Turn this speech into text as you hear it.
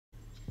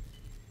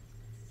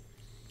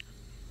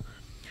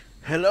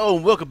Hello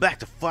and welcome back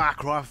to Far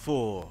Cry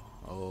 4.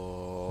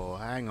 Oh,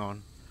 hang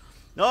on.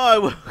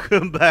 Oh,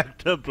 welcome back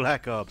to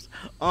Black Ops.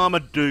 I'm a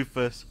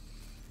doofus.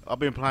 I've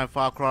been playing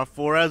Far Cry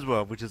 4 as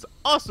well, which is an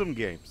awesome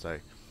game. So,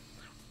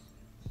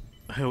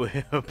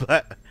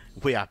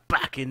 we are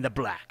back in the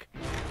black.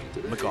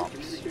 Black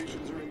Ops.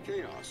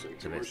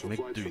 So let's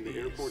make do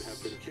this.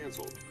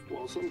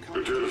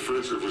 The dead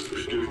offensive was the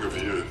beginning of the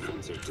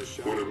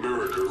end, when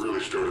America really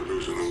started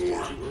losing the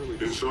war.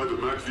 Inside the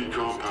MACV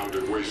compound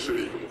in Way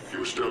City,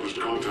 you established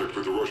contact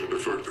with the Russian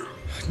defector.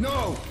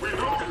 No! We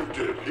know you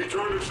did. He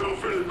turned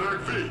himself in at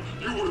MACV.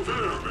 You were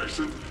there,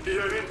 Mason. He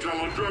had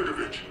intel on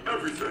Dragovich.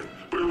 Everything.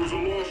 But it was a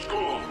lost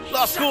cause.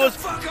 Lost cause!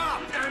 Fuck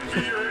up!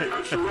 NVA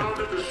had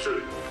surrounded the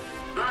city.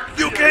 MACV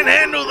You can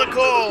handle the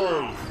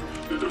call!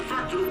 The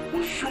defector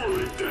was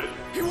surely dead.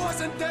 He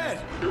wasn't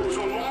dead! It was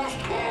a lost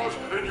cause,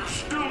 and you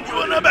still You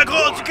are not back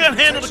calls! You can't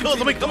handle the calls!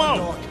 I mean, come on!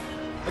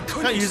 I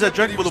Can't use that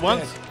joke for the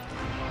once.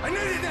 I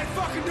needed that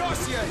fucking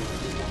dossier!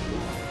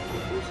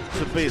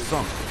 Should be a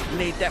song.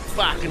 Need that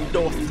fucking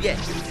dossier.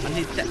 I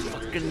need that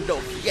fucking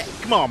dossier.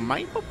 Come on,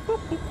 mate.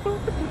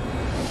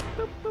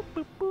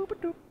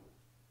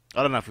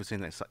 I don't know if we've seen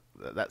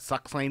that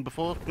suck scene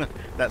before.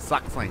 That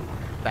suck scene.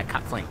 That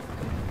cut scene.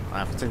 I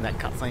haven't seen that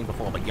cut scene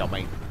before, but yo,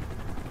 mate.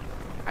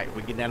 Hey,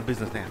 we're getting down to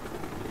business now.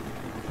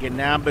 Getting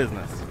down to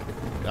business.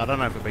 I don't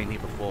know if we've been here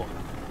before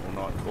or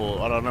not. Or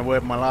I don't know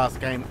where my last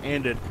game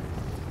ended.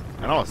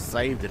 And I was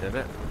saved it,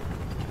 it?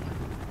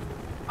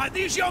 Are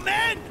these your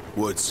men?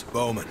 Woods,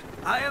 Bowman.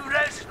 I am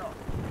Reznov.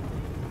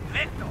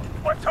 Victor,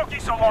 what took you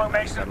so long,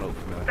 Mason?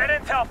 That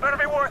intel better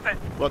be worth it.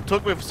 What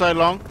took me for so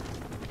long?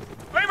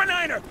 Leave a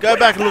niner. Go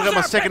back and look at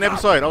my second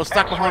episode. I was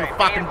stuck behind a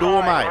fucking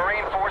door, mate.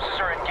 Marine forces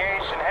are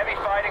engaged in heavy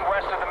fighting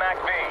west of the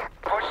MACV.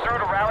 Push through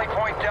to Rally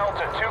Point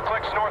Delta, 2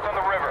 clicks north on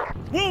the river.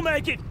 We'll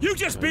make it. You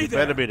just be You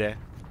there. better be there.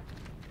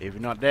 If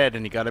you're not there,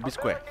 then you gotta be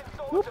square.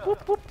 Whoop,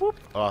 whoop, whoop, whoop.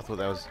 Oh, I thought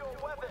that was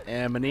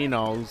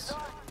Amaninos.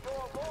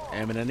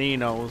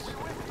 Amaninos.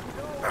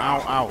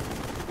 Ow, ow.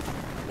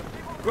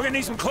 We're gonna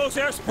need some close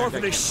air support for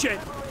this shit.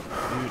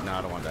 Dude, no,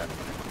 I don't want that.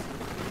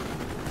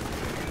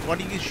 What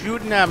are you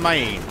shooting at,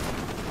 man?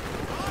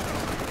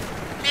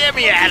 Near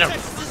me at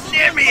him!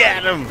 Near me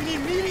at him! We need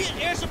immediate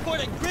air support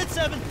at Grid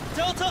 7,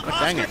 Delta,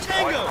 dang Oscar it. Point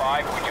Tango!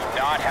 5, we do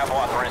not have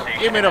authorization.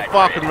 Give me in the that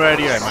fucking grid.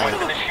 radio, Point man.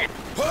 to the ship.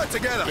 Pull it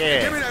together!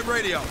 Yeah. Give me that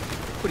radio!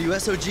 What are you,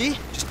 SOG?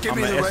 Just give I'm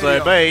me an the radio.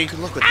 SOB. Good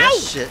luck with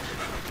that shit.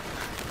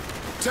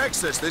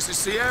 Texas, this is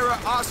Sierra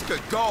Oscar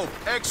Golf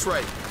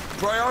X-ray.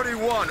 Priority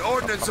 1,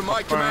 ordnance in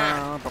my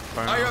command.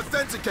 I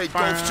authenticate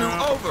Golf 2,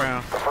 over.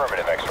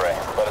 Affirmative, X-ray.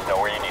 Let us know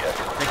where you need us.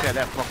 Take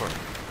that fucker.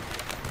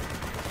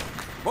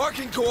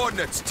 Marking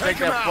coordinates, Take take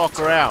him that out.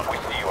 fucker out. We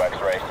see you,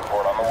 X-ray.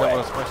 Support on the Is that way. what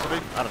it's supposed to be?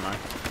 I don't know.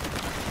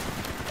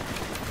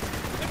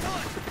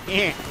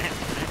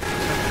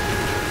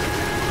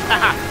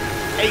 Haha!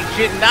 Eat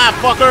shit and die,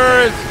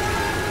 fuckers!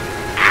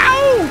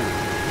 Ow!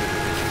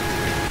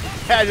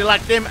 How'd you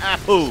like them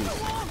apples?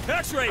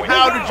 X-ray.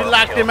 How did you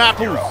like them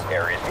apples?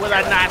 Areas Were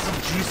they nice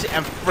and juicy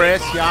and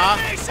fresh, yeah?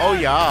 Oh,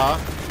 yeah.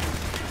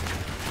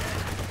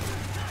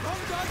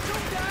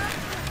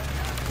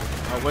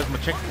 Oh, where's my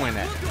checkpoint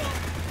at?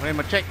 Where's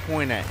my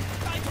checkpoint at?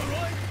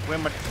 Where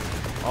my...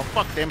 Oh,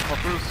 fuck them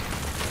fuckers.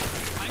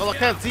 Well, I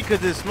can't see because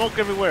there's smoke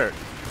everywhere.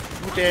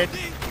 You dead.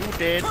 You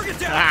dead.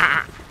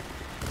 Ah.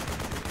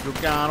 You're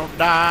gonna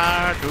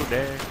die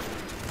today.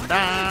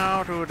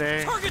 Die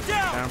today. Target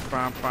down.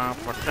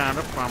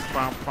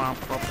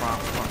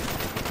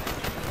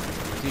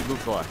 He's a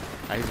good guy.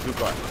 He's a good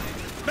guy.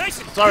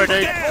 Mason. Sorry, keep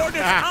dude. that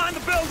ordnance Ah. on the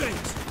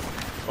buildings.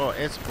 Oh,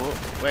 it's full.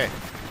 Where?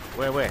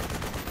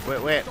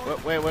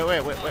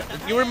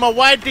 You're in my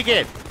wide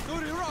ticket.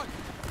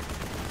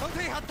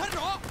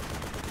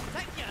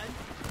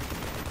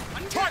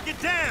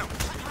 Target down.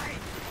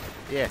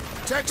 Yeah.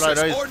 Texas, Right,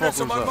 those ordnance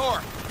on my fuckers up.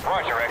 mark.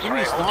 Roger, X-ray. Give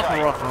me a Hold sniper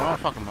tight. rifle. Oh,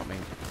 fucking not me.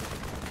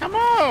 Come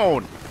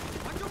on.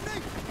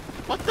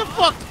 What the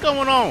fuck's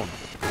going on?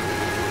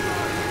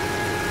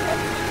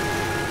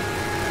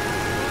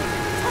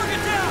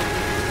 Target down.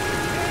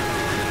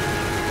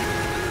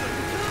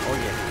 Oh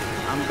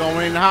yeah. I'm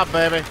going in hot,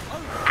 baby.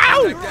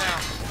 Ow! Back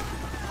down.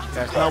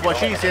 That's not what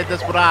she said.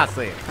 That's what I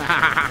said.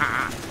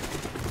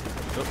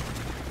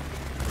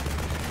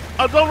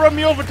 Oh, don't run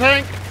me over,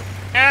 tank.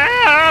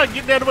 Ah,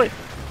 get that away.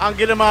 I'm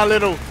getting my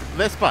little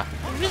Vespa.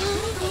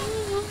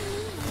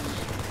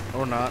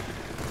 Or not.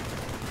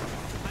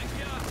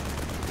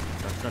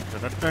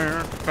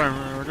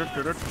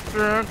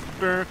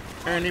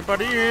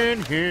 Anybody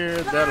in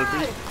here that'll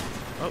be...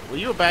 Oh, well,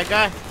 you a bad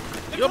guy?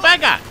 You a bad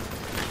guy?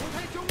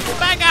 You a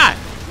bad guy?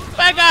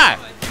 Bad guy!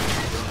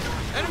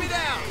 Enemy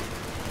down.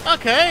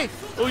 Okay.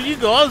 Oh, you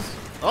guys.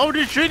 Oh,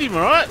 just shoot him,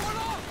 alright?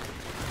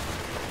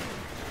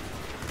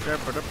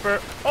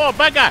 Oh,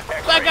 bad guy!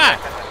 Bad guy!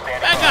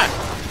 Bad guy!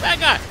 Bad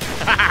guy!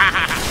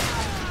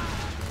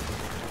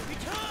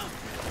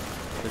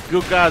 The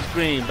good guys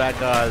green, bad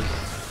guys.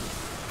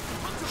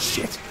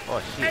 Shit.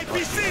 Oh shit! Oh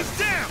shit! APC's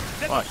down.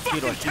 There's Oh a shit!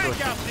 fucking Oh shit!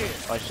 tank out there.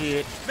 Oh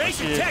shit!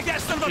 Mason, tag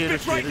that son of a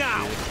bitch right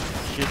now.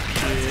 Shit!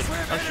 Shit!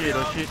 Oh shit,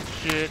 oh shit,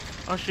 shit.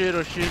 Oh shit,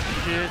 oh shit,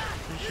 shit.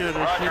 Oh shit,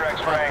 oh shit. Roger,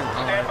 X-ray.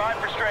 Stand by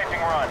for strafing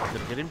run.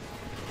 Did I get him?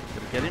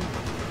 Did I get him?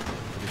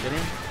 Did I get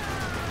him?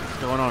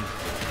 What's going on?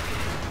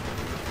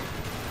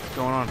 What's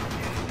going on?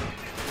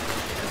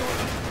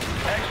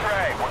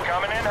 X-ray, we're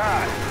coming in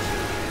hot.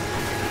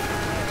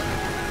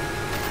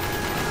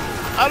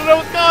 I don't know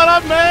what's going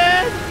on,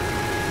 man!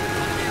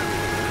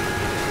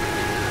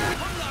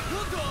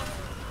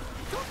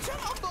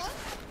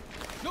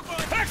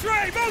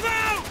 X-ray, move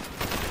out!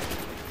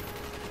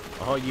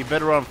 Oh, you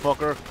better run,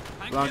 fucker.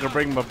 I'm gonna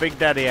bring my big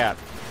daddy out.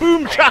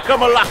 Boom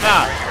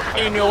chaka-malaka!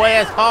 In your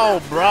asshole,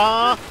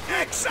 brah!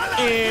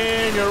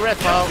 In your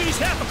asshole. He's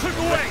half a click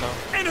away.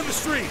 End of the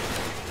street.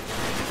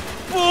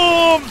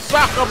 Boom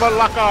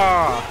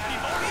chaka-malaka!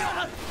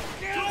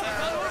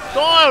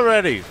 Die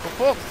already,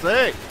 for fuck's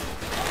sake!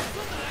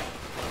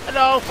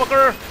 Hello,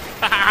 fucker!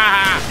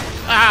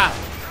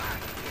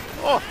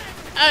 Oh,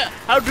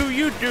 how do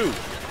you do?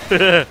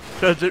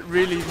 Does it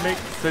really make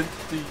sense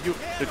to you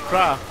to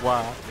cry?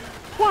 Why?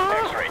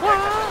 X-ray,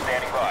 Texas is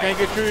standing by. Can't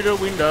get through the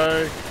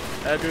window.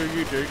 How do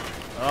you do?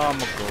 Oh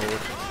my god.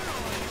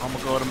 Oh my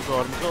god, oh my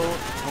god, oh my god,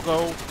 oh my god,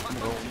 oh my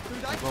god,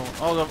 oh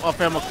my god. Oh, I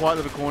found my quiet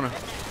little corner.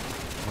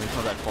 Well, it's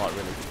not that quiet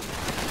really.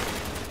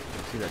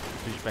 See that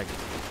fish bag?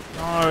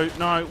 No,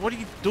 no, what are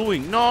you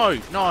doing? No,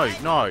 no,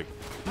 no.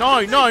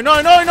 No, no,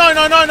 no, no, no,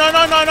 no, no, no,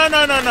 no, no, no,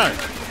 no, no, no.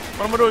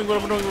 What am I doing? What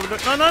am I doing?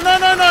 No, no, no,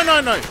 no, no, no,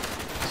 no.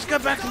 Just go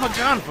back to my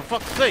gun, for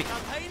fuck's sake.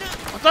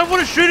 I don't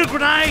want to shoot a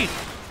grenade.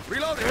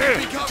 Reloading.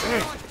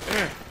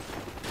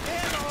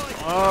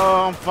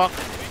 Oh, I'm fucked.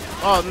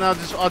 Oh, no, I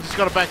just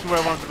got it back to where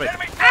I wanted to be.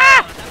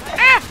 Ah!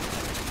 Ah!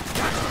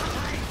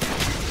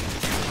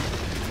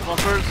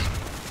 Fuckers.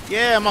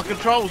 Yeah, my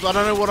controls. I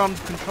don't know what I'm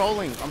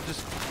controlling. I'm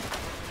just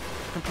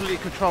completely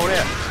controlled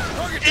out.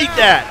 Eat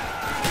that,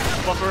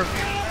 fucker.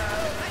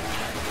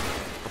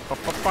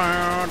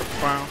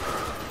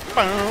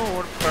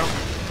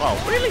 Oh,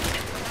 really?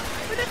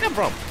 Where'd that come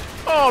from?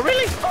 Oh,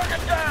 really?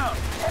 Target down.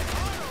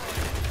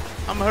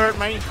 I'm hurt,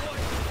 man.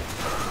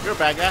 You're a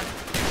bad guy.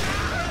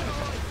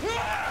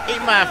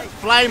 Eat my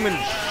flaming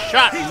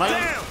shot,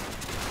 man.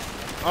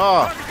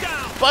 Oh,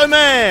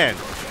 bowman.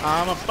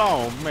 I'm a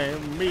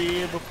bowman.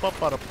 Me,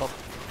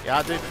 yeah,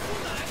 I do.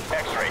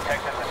 X-ray,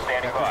 Texas is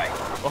standing by.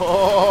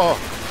 Oh,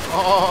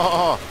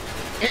 oh,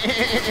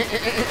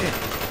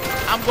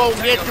 I'm gonna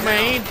get you,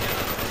 man.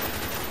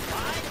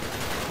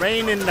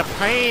 Rain in the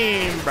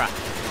pain, bruh.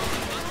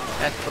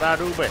 That's what I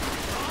do, but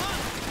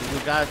you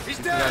guys,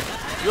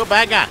 you're a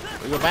bad guy.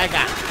 You're a bad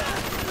guy.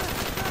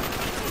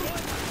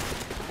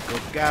 You're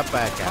a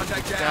bad guy.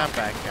 You're a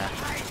bad guy.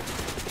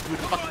 Who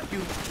the fuck you?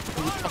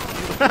 Who the fuck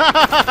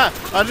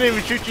you? I didn't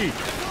even shoot you.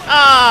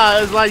 Ah,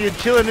 it's like you're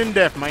chilling in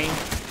death, man.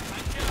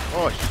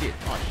 Oh shit.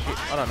 Oh shit.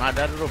 I don't know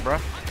that at all, bro.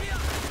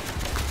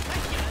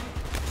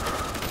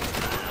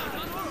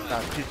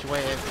 Stop shoot your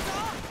ass.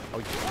 Oh,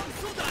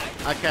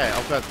 yeah. Okay,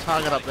 I've got a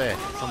target up there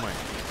somewhere.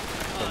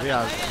 So we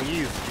are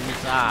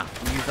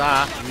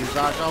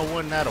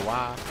going that a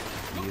while.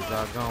 These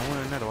are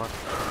going that a while.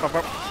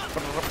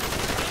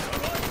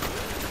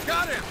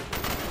 Got him.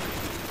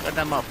 Got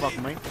that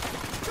motherfucker, man.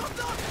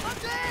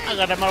 I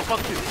got that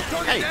motherfucker too.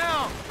 Hey,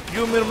 Down.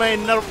 you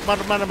middleman,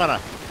 mother.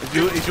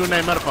 Is your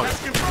name motherfucker?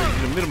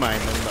 You middleman.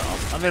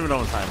 I never know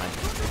what's time, man.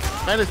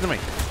 Hey, listen to me.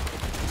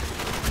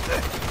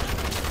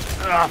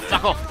 Ah,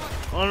 fuck off.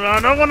 Oh, I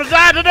don't want to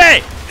die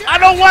today. I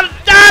don't want to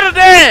die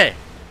today.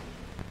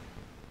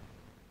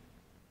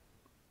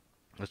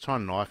 I was trying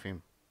to knife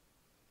him.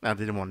 I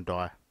didn't want to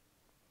die.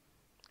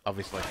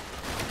 Obviously.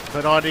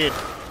 But I did.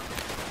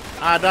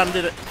 I done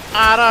did it.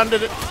 I done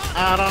did it.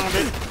 I done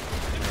did it.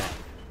 Yeah.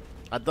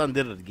 I done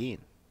did it again.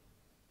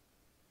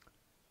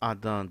 I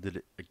done did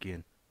it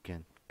again.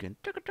 Again.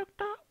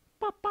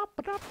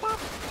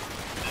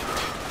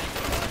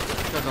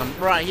 Because I'm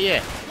right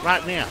here.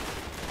 Right now.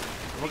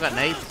 I got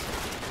nades.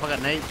 I got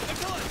nades.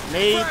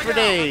 Nades for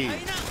days.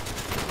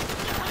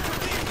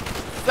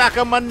 Suck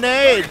on my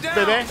nades,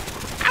 baby.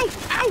 Ow!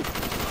 Ow!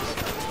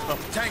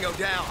 Tango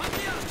down.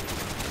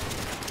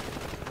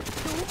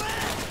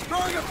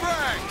 Throwing a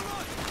frag.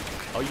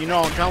 Oh, you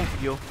know I'm coming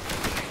for you.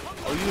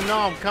 Oh, you know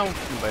I'm coming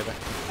for you, baby.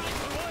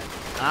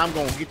 I'm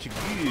gonna get you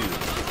good.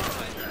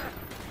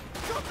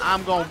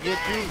 I'm gonna get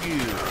you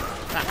good.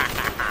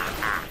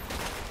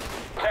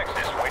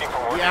 Texas, waiting for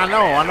orders. Yeah, I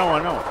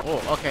know. Oh,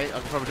 okay. I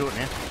can probably do it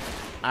now.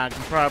 I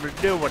can probably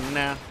do it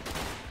now.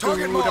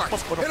 Target marked.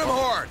 Hit him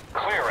hard.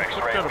 Clear,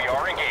 X-ray. We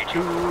are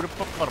engaging.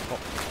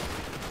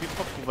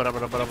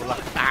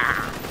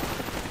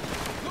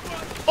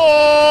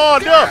 Oh,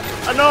 no!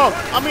 I know!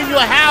 I'm in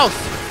your house!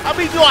 I'm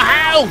in your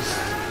house!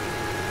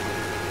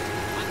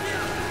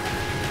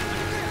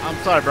 I'm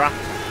sorry, bro.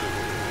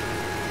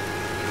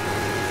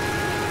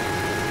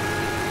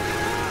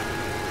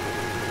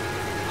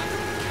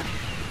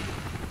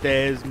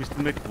 There's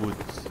Mr.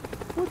 McWoods.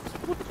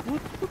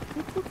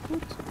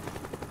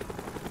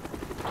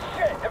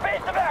 Shit,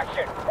 evasive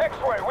action.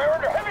 X-ray, we're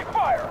under heavy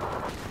fire.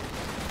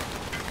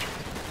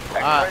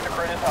 X-ray, the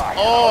grid is high.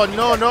 Oh,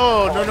 no,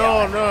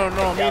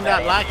 me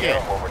not like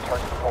it. We'll return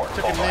support.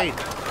 Took a nade.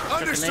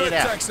 Understood,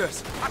 out.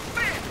 Texas. I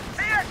see it!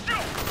 CSU!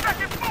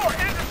 Second floor,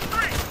 end of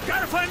street!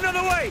 Gotta find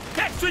another way!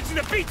 Can't switch in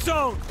the beat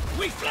zone!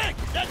 We flank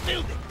that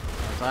building!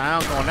 So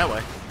I'm going that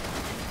way.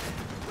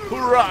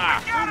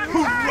 Hoorah!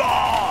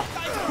 Hoorah!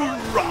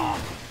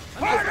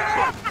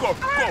 Hoorah! Go,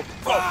 go,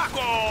 go,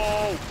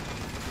 go!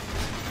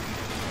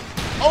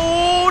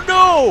 Oh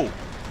no!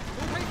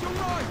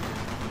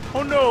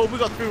 Oh no, we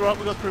got through right,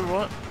 we got through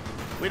right.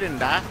 We didn't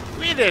die.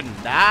 We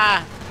didn't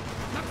die.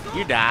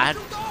 You died.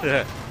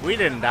 We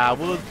didn't die,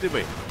 Woods, did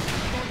we?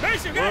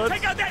 Mason, gotta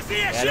take out that CSU!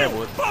 Yeah, that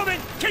Woods. Bowman,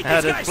 keep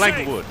That's these guys plank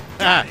safe! of wood.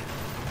 Ah.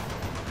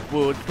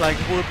 Wood, plank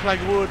of wood,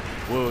 plank of wood.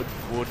 Wood,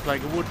 wood,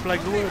 plank of wood,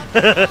 plank of wood.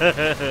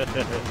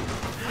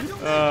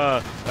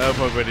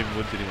 I'm already in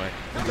woods anyway.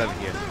 I'm over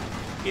here.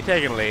 You're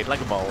taking a lead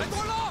like a ball.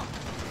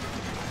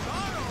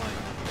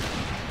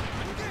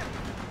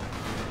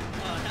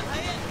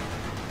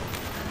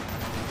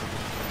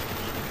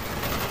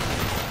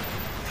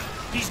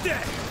 He's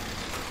dead!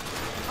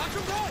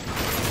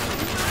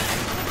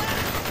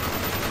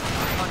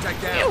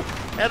 Contact down.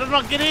 How did I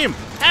not get him?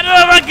 How did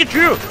I not get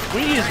you?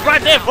 He's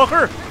right there,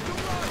 fucker.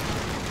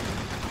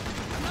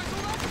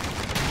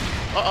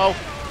 Uh-oh.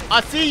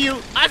 I see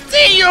you. I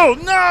see you.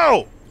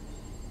 No.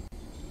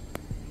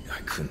 I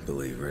couldn't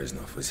believe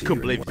Reznov was here.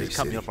 Couldn't believe in he White just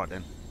cut me City. off right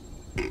then.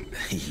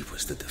 He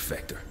was the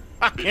defector.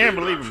 I can't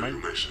believe it,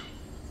 man. Mason.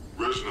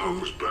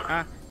 Reznov was back.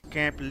 I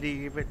can't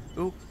believe it.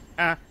 Ooh,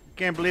 I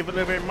can't believe it a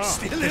little bit more.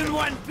 Still in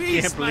one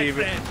piece, Can't my believe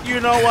it. friend. You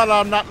know what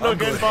I'm not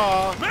looking good.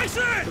 for.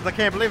 Mason! Because I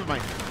can't believe it, man.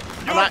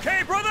 You I'm like,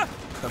 okay, brother?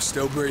 I'm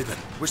still breathing.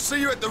 We'll see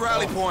you at the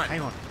rally point.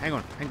 hang on, hang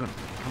on, hang on.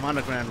 Come on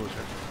the ground, Wizard.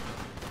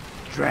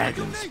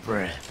 Dragon's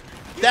breath.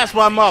 That's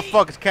why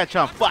motherfuckers catch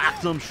on fire.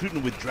 I'm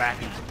shooting with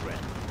dragon's breath.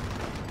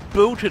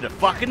 Boo to the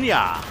fucking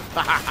yard.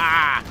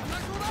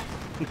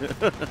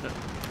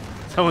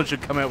 Someone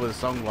should come out with a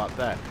song like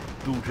that.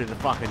 Boo to the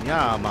fucking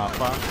yard,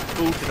 motherfucker.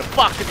 Boo to the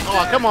fucking.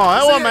 Oh, come on,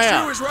 help me CSU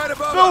out. is right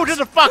above Boo us. to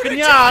the fucking Put a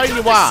yard, jacket you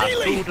on the are.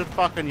 ceiling. Boo to the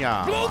fucking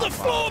yard. Blow the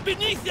floor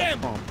beneath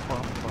them!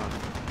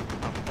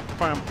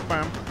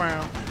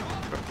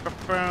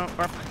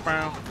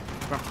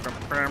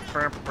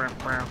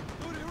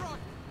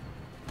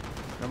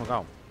 There we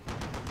go.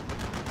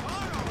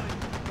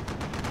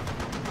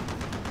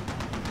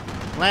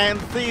 Land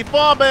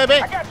C4, baby.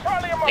 I got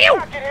Charlie in my Pew!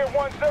 pocket here,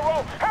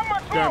 1-0. How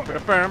much longer?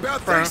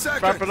 About 3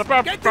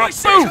 seconds. Get to a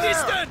safe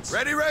distance!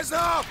 Ready,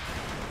 Reznov?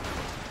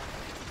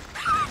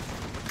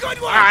 Good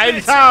work, Alright,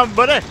 Mason! anytime,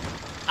 buddy.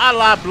 I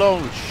like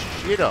blowing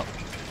shit up.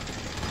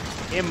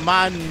 In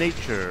my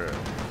nature.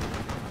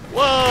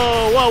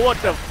 Whoa, whoa, what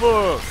the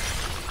fuck?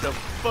 The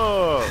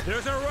fuck?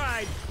 There's a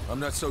ride. I'm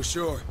not so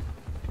sure.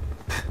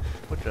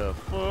 What the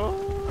fuck?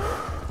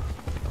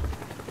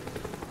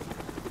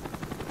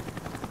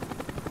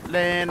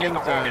 Landing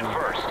Get the wounded zone.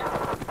 first.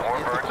 More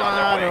birds on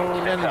Final their way.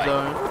 landing Sit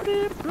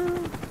tight.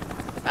 zone.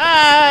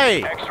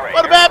 Hey! X-ray,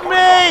 What about airport me?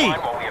 line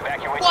while we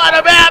evacuate What the-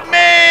 about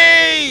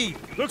me?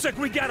 Looks like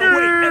we gotta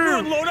wait.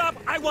 Everyone load up.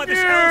 I want this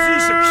LZ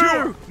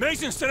secure.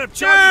 Mason set up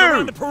charges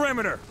around the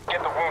perimeter.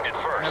 Get the wounded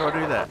first. How do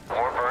I do that?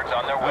 More birds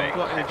on their I way. haven't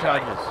got any Sit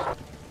tight. charges.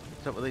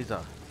 What's up with these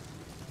are?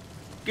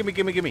 Gimme,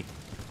 gimme, gimme.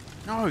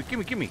 No,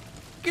 gimme, gimme.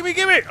 Gimme,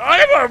 gimme.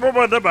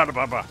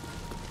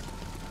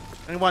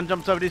 Anyone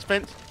jumps over this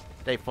fence,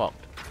 they fucked.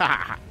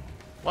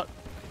 What?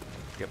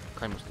 Yep,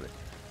 Claymore's there.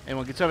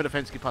 Anyone gets over the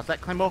fence, get past that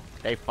Claymore,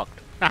 they fucked.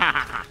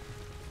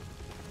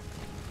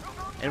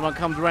 Anyone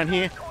comes around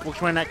here,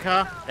 walks around that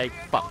car, they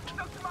fucked.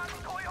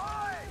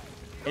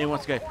 Anyone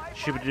wants to go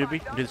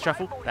shibby-dooby and do the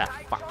shuffle, they're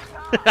fucked.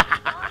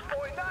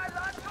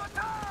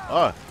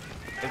 Oh,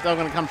 if they're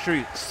gonna come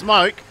through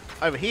smoke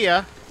over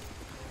here,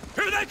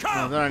 Here they no,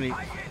 come! they're only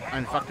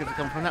fucked if they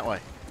come from that way.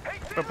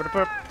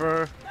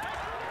 Where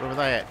were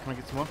they at? Can I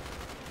get some more?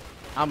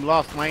 I'm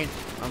lost, man.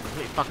 I'm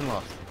completely fucking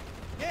lost.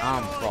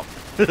 I'm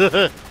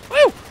fucked.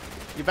 Woo!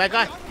 You bad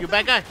guy? You a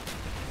bad guy?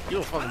 You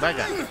a fucking bad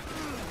guy.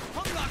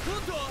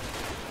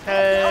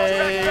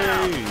 Hey!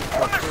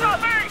 On the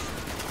southeast!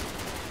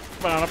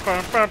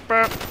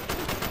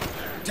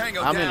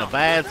 Tango I'm down. in a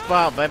bad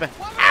spot, baby.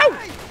 Ow!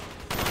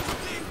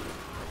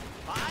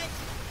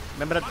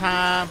 Remember the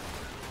time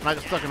when I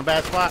got stuck in a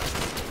bad spot?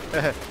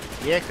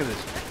 Yeah, because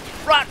it's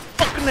right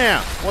fucking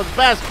now. What's a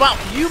bad spot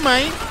for you,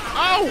 man?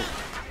 Oh!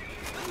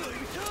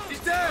 He's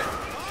dead.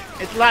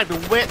 It's like the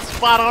wet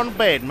spot on the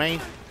bed, man.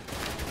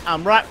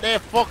 I'm right there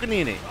fucking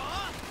in it.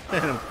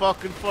 And I'm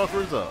fucking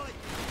fuckers up.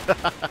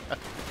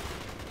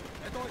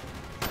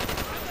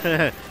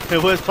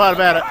 The worst part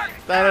about it,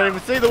 they don't even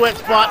see the wet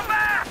spot.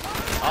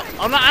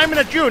 I'm not aiming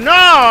at you. No,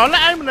 I'm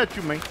not aiming at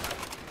you, man.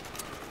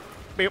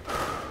 Beep.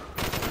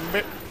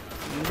 Beep.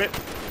 Beep.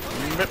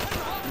 Beep.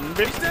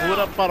 Beep. What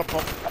up,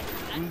 butterpop?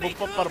 Beep.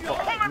 Butterpop.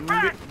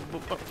 Beep.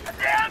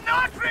 They are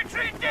not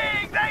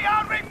retreating! They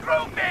are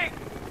regrouping!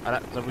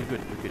 Alright, so we're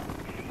good. We're good.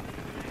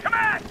 Come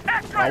on!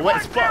 X-ray! My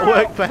wet spot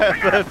worked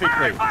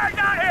perfectly. Fire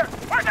down here!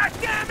 Where's that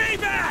damn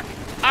evac?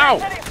 Ow!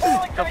 City's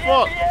falling to The the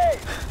fuck? NDA.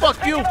 Fuck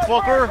They're you, taking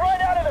our fucker! birds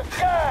right out of the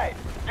sky.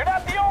 You're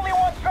not the only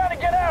ones trying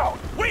to get out.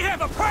 We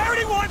have a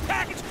priority 1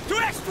 package to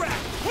extract!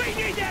 We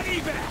need that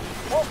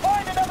evac! We'll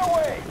find another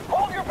way.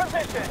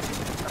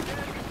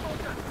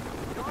 position.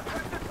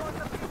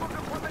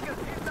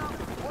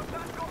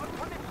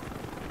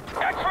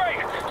 X-ray,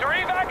 your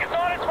evac is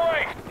on its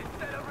way.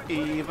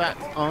 Evac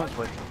on its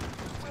way.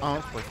 On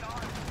its way.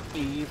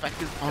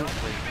 Evac is on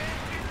its way.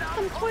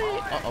 On its way.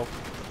 Uh-oh.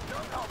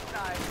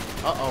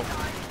 Uh-oh.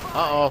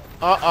 Uh-oh.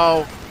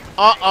 Uh-oh.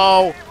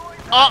 Uh-oh.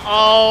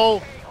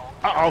 Uh-oh.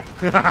 Uh-oh.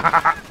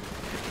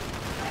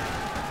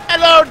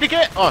 Hello,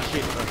 dickhead. Oh,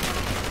 shit.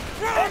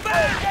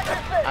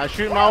 I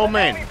shoot my old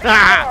man. You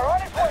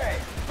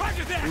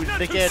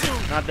dickhead.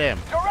 God damn.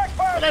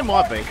 Well, they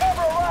might be.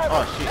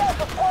 Oh, shit.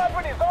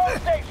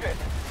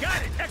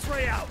 Got it.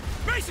 X-ray out.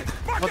 Mason,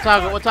 mark What that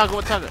target? What target?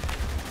 What target?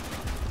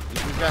 You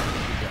got it.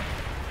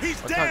 He's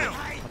What down.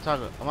 target? What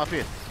target? I'm up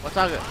here. What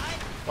target?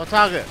 What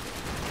target?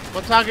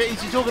 What target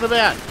is he talking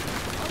about?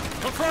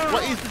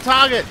 What is the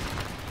target?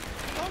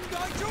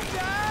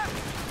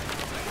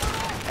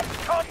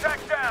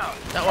 Contact down.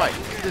 That way.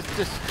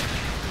 Just.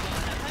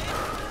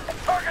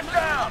 Target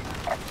down.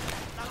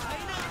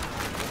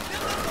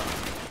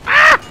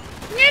 Ah!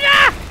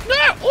 Nina!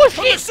 No! Oh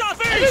From the shit!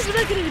 southeast. That doesn't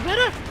make it any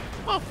better.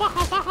 Oh fuck!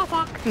 Oh fuck! Oh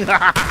fuck!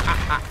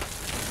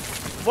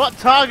 What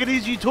target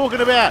is you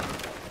talking about?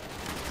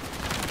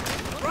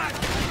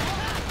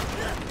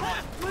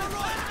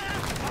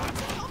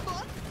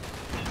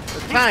 The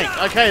tank.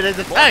 Okay, there's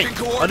a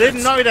tank. I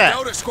didn't know that.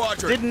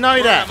 Didn't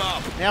know that.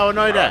 Now I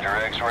know that.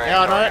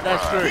 Now I know it.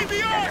 That's true.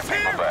 PBR's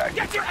here.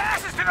 Get your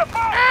asses to the boat.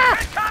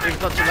 Ah!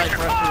 It's not too late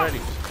for us already.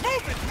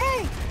 Move it.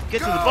 Move. Get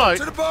to the boat.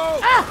 To the boat!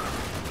 Ah!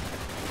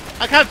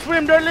 I can't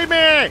swim. Don't leave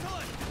me.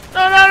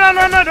 No, no, no,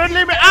 no, no. Don't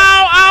leave me.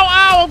 Ow, ow,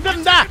 ow. I'm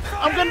gonna die.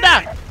 I'm gonna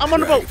die. I'm on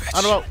the boat.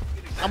 On the boat.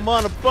 I'm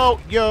on a boat,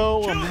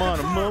 yo. I'm on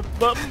a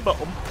boat.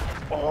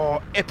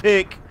 Oh,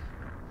 epic.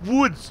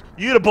 Woods,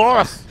 you the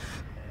boss.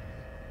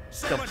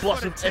 The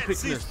boss of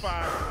epicness.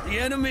 The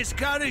enemy's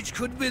courage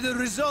could be the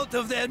result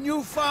of their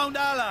newfound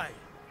ally.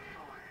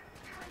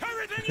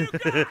 Everything you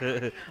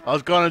got. I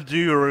was gonna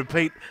do a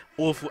repeat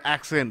awful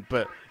accent,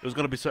 but it was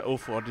gonna be so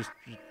awful. I just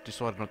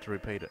decided not to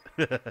repeat it.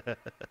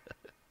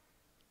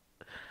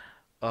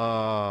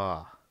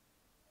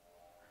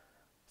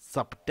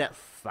 Sup that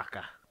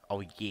sucker.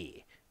 Oh yeah,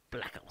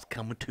 Blackout's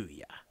coming to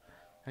ya.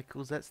 How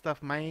cool's that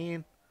stuff,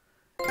 man?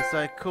 It's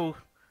so cool.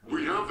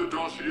 We have the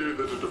dossier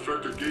that the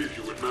defector gave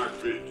you at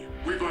MacV.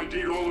 We've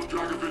ID'd all of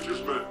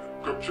Dragovich's men.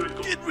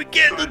 Kopchenko. Did we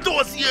get the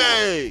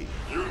dossier?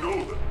 You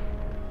know them.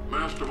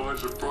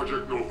 Masterminds of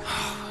Project Nova.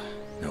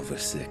 Nova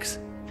 6.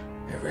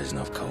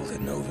 Reznov called it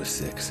Nova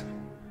 6.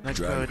 Let's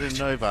go to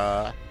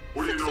Nova.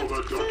 What do you know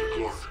about Dr.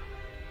 Clark?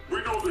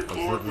 We know that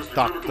Clark was the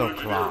Dr. chemical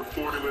engineer Clark.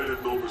 who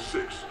formulated Nova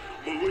 6.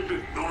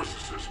 Malignant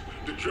narcissist,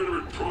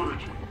 degenerate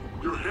prodigy.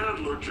 Your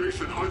handler,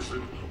 Jason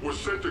Hudson, was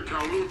sent to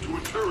Kowloon to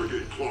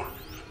interrogate Clark.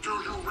 Do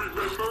you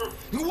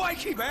remember? Why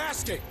keep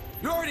asking?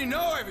 You already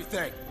know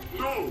everything.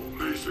 No,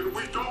 Mason,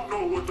 we don't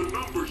know what the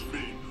numbers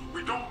mean.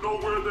 We don't know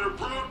where they're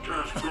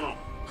broadcast from.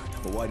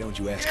 But why don't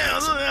you ask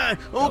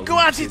Oh, go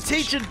out to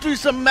teach and do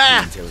some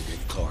math.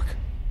 interrogate Clark?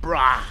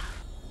 Bruh.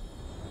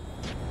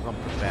 I'm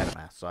pretty bad at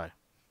math, so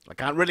I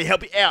can't really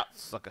help you out,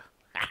 sucker.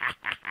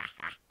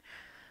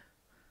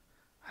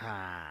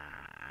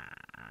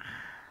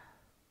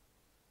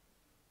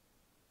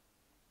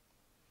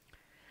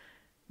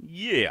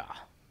 Yeah.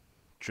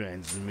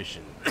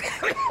 Transmission.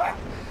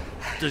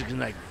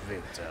 Disconnect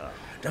Victor.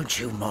 Don't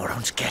you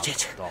morons get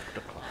it?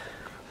 Dr. Clark.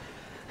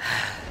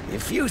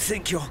 If you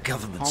think your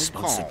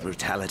government-sponsored Kong.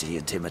 brutality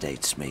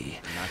intimidates me,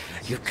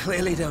 you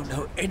clearly don't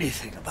know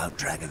anything about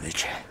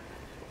Dragovich.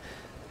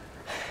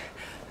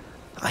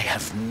 I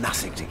have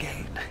nothing to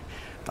gain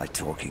by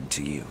talking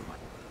to you.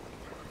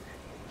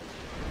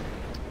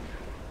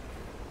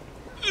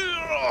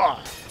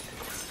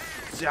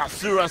 See how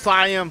serious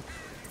I am?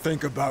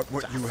 Think about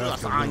what you have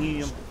Serious to I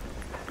lose.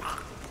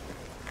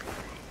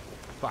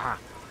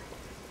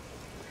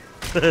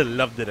 am.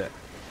 Loved it.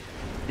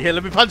 Yeah,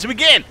 let me punch him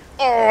again.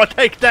 Oh,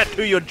 take that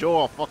to your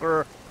jaw,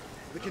 fucker.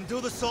 We can do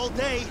this all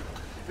day.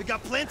 We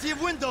got plenty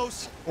of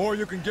windows. Or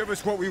you can give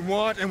us what we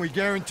want and we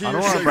guarantee I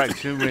your don't want to safety.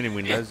 break too many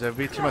windows. There'll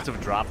be too much of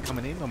a draft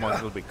coming in. I might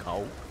as well be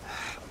cold.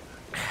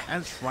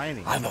 And it's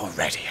raining. I'm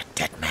already a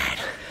dead man.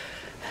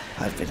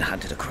 I've been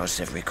hunted across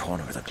every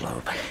corner of the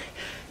globe.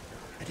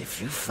 And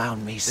if you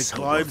found me The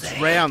sober globe's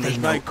there, round. they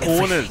There's know no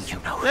corners. everything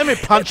you know. Let me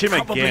punch They're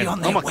him probably again. on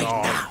Oh their my way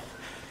god.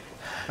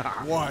 now.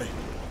 Why?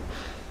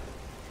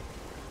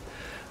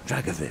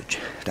 Dragovich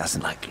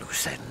doesn't like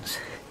loose ends.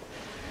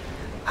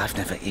 I've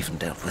never even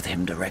dealt with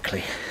him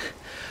directly.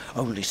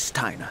 Only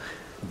Steiner,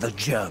 the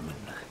German.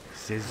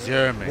 Says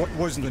German. What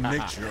was the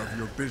nature of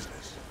your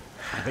business?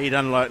 If he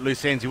done like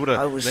loose ends, he would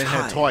I have was let her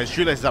hired tie his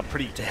shoelaces up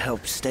pretty To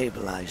help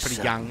stabilize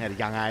some young, at a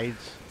young age.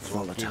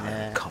 volatile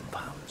Yeah.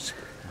 compounds.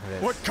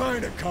 What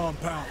kind of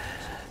compound?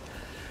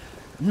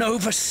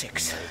 Nova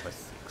 6.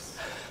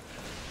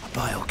 A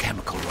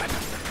biochemical weapon.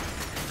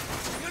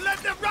 You led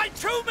them right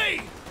to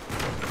me.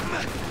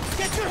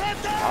 Get your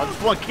head down! I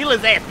just want to kill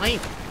his ass, man.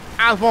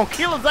 I just want to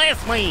kill his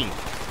ass, man.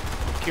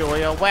 Kill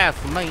your ass,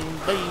 man,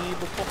 baby.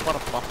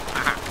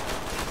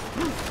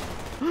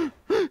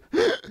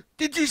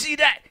 Did Did you see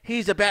that?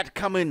 He's about to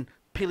come and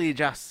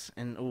pillage us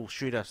and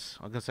shoot us.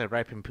 I'm gonna say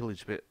rape and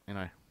pillage, but you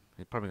know,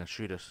 he's probably gonna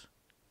shoot us.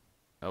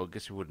 Oh, I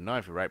guess we wouldn't know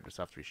if he raped us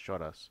after he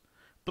shot us.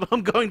 But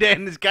I'm going to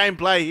end this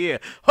gameplay here.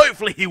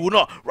 Hopefully he will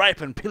not rape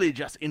and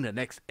pillage us in the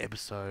next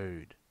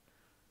episode.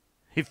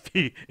 If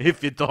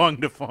you're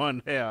dying to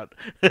find out,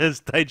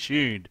 stay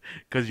tuned,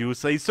 because you will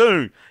see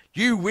soon.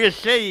 You will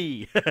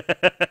see.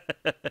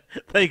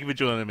 Thank you for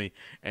joining me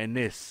in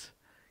this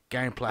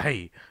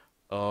gameplay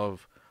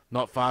of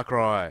not Far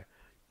Cry,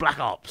 Black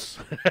Ops.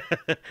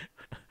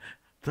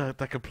 They're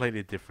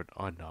completely different,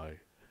 I know.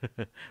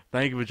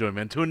 Thank you for joining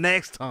me. Until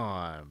next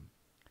time,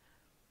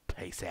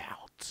 peace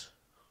out.